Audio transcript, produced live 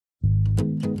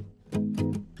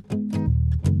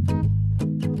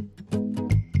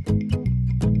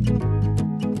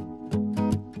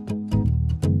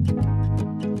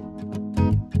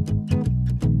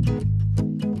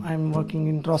working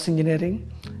in Rao Engineering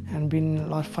and been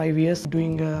last 5 years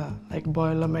doing like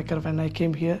boiler maker when I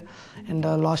came here, and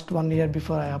last 1 year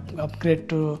before I upgrade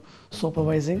to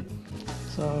supervising.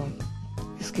 So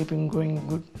it's keeping going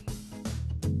good.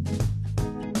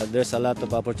 There's a lot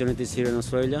of opportunities here in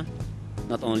Australia,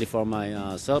 not only for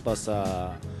myself as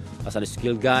a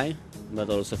skilled guy, but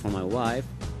also for my wife,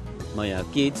 my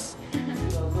kids.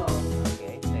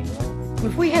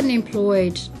 If we hadn't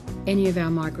employed any of our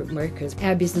migrant workers,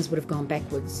 our business would have gone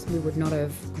backwards. We would not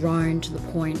have grown to the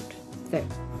point that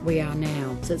we are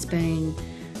now. So it's been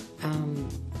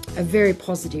a very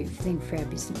positive thing for our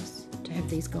business to have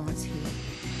these guys here.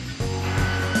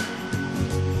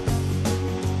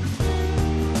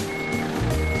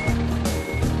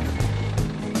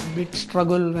 Bit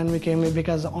struggle when we came here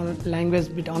because on language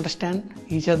we understand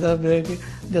each other,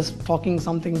 just talking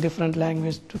something different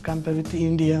language to compare with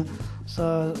India.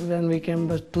 So when we came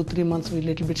 2-3 months we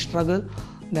little bit struggle,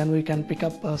 then we can pick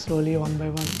up slowly one by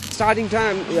one. Starting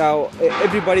time,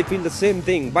 everybody feel the same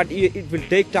thing, but it will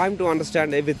take time to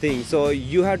understand everything. So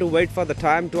you have to wait for the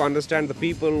time to understand the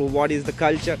people, what is the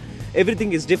culture.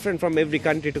 Everything is different from every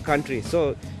country to country.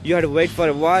 So you have to wait for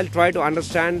a while, try to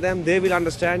understand them, they will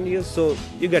understand you, so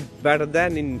you get better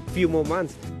than in few more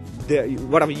months.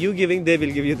 Whatever you giving, they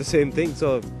will give you the same thing,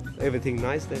 so everything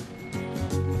nice then.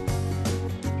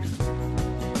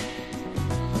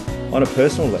 On a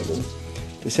personal level,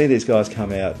 to see these guys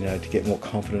come out, to get more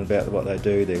confident about what they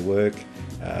do, their work.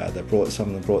 Some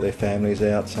of them brought their families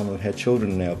out. Some of them had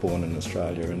children now born in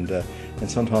Australia, and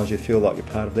sometimes you feel like you're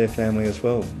part of their family as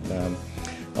well.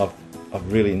 I'm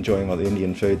really enjoying the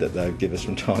Indian food that they give us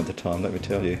from time to time. Let me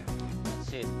tell you.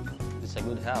 That's it. It's a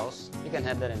good house. You can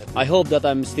have that in the. I hope that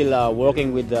I'm still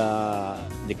working with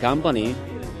the company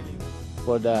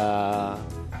for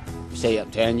say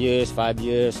 10 years, 5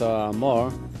 years or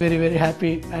more. Very, very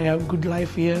happy. I have good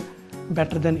life here,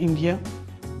 better than India.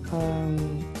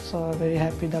 So very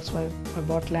happy. That's why I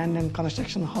bought land and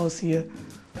construction house here.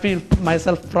 Feel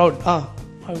myself proud. I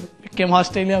came to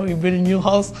Australia, we built a new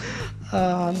house.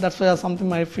 That's why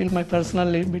something I feel my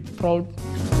personally bit proud.